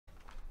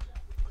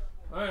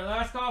All right,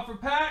 last call for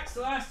packs.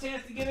 The last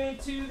chance to get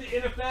into the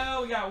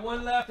NFL. We got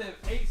one left at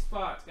 8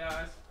 spots,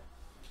 guys.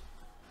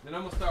 Then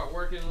I'm gonna start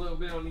working a little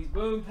bit on these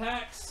boom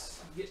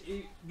packs.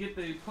 Get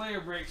the player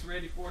breaks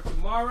ready for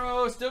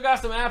tomorrow. Still got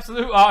some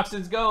absolute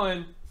auctions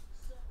going.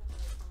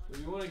 If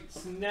you want to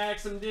snag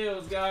some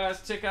deals,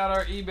 guys, check out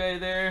our eBay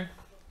there.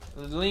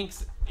 The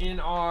links in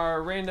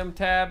our random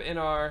tab, in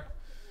our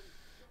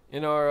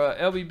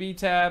LBB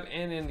tab,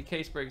 and in the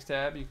case breaks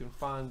tab. You can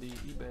find the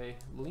eBay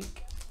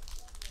link.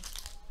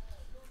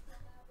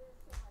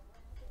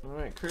 All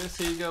right, Chris,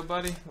 here you go,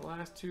 buddy. The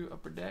last 2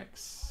 upper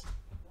decks.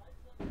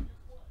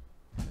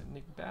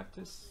 Nick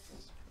Baptist,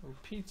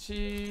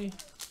 Peachy,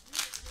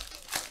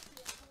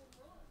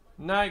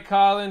 Night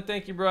Colin,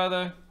 thank you,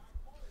 brother.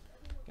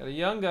 Got a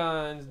Young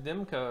Guns,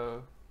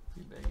 Demko,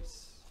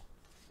 base.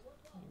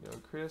 There you go,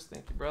 Chris,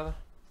 thank you, brother.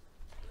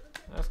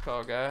 Nice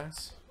call,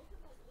 guys.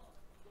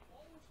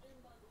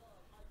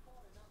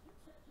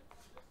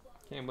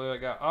 Can't believe I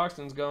got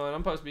auctions going.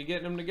 I'm supposed to be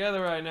getting them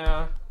together right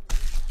now.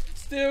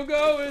 Still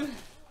going.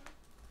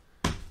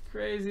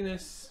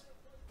 Craziness.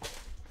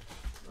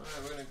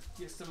 Alright, we're going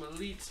to get some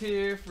elites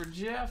here for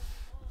Jeff.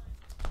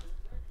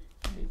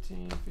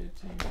 18,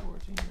 15,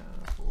 14, 9,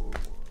 4, 1.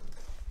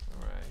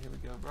 Alright, here we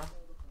go, bro.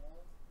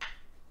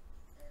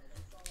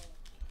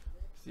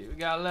 See what we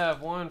got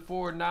left. 1,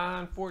 4,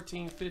 9,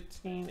 14,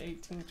 15,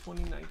 18,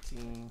 20,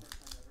 19.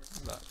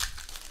 Good luck.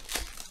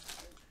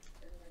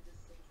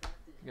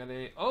 Got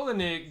a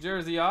Olenek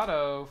jersey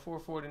auto,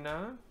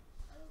 449.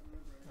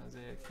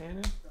 Isaiah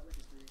Cannon.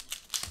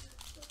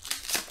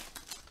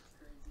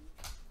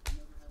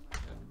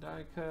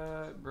 Die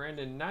cut,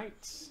 Brandon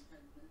Knight,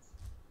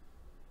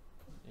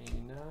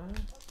 89.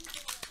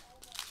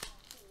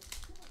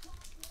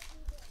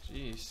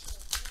 Jeez.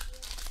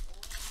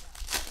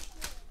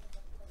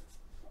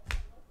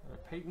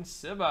 Peyton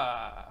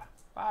Siba,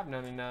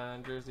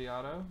 599 jersey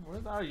auto.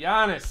 Where's our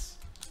Giannis?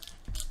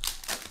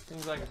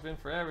 Seems like it's been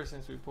forever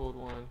since we pulled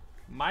one.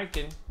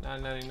 Mikan,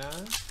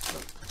 999.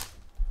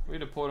 We'd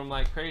have pulled him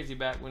like crazy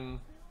back when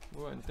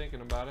we wasn't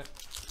thinking about it.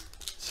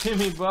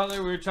 Jimmy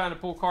Butler, we were trying to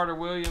pull Carter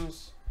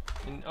Williams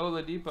and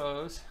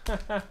Oladipos.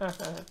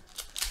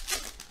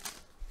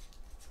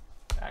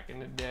 Back in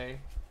the day.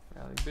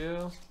 Rally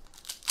Bill.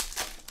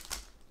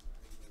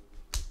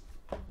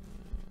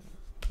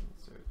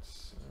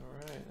 Inserts.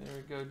 Alright, there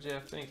we go,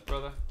 Jeff. Thanks,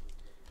 brother.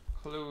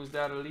 Closed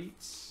out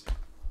elites.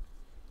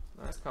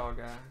 Nice call,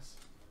 guys.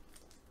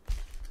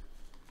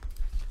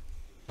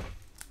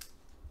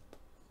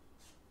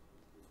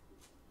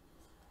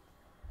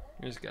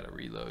 You just gotta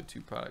reload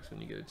 2 products when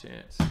you get a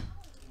chance.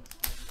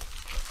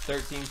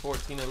 13,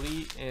 14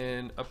 elite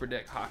and upper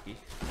deck hockey.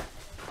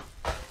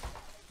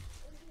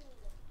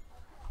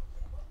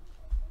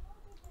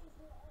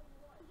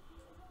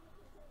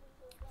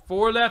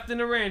 4 left in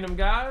the random,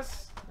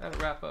 guys. That'll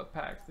wrap up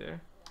packs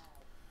there.